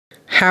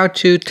how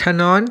to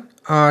turn on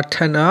or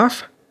turn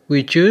off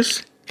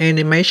reduce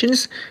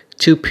animations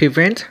to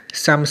prevent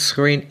some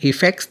screen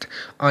effects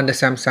on the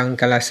Samsung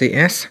Galaxy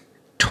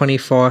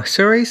S24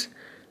 series.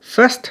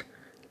 First,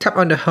 tap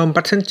on the home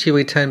button to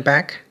return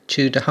back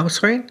to the home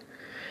screen.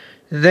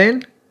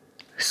 Then,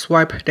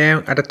 swipe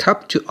down at the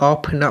top to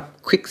open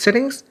up quick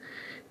settings.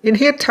 In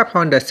here, tap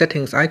on the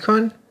settings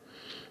icon.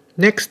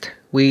 Next,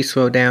 we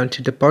scroll down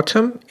to the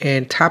bottom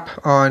and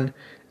tap on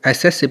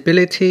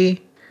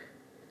accessibility.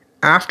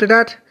 After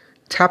that,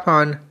 tap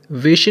on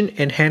vision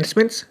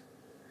enhancements.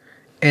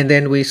 And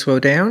then we scroll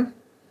down.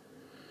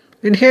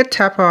 In here,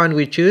 tap on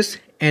reduce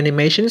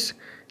animations.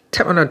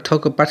 Tap on the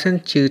toggle button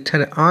to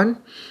turn it on.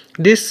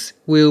 This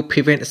will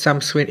prevent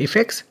some screen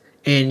effects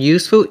and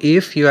useful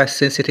if you are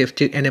sensitive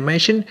to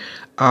animation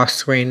or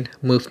screen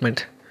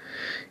movement.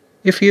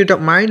 If you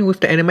don't mind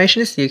with the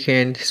animations, you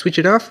can switch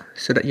it off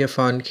so that your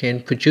phone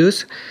can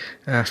produce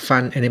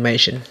fun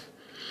animation.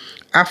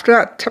 After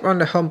that, tap on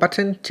the home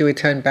button to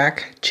return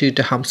back to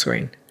the home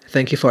screen.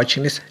 Thank you for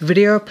watching this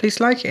video. Please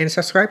like and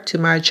subscribe to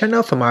my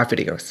channel for more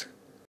videos.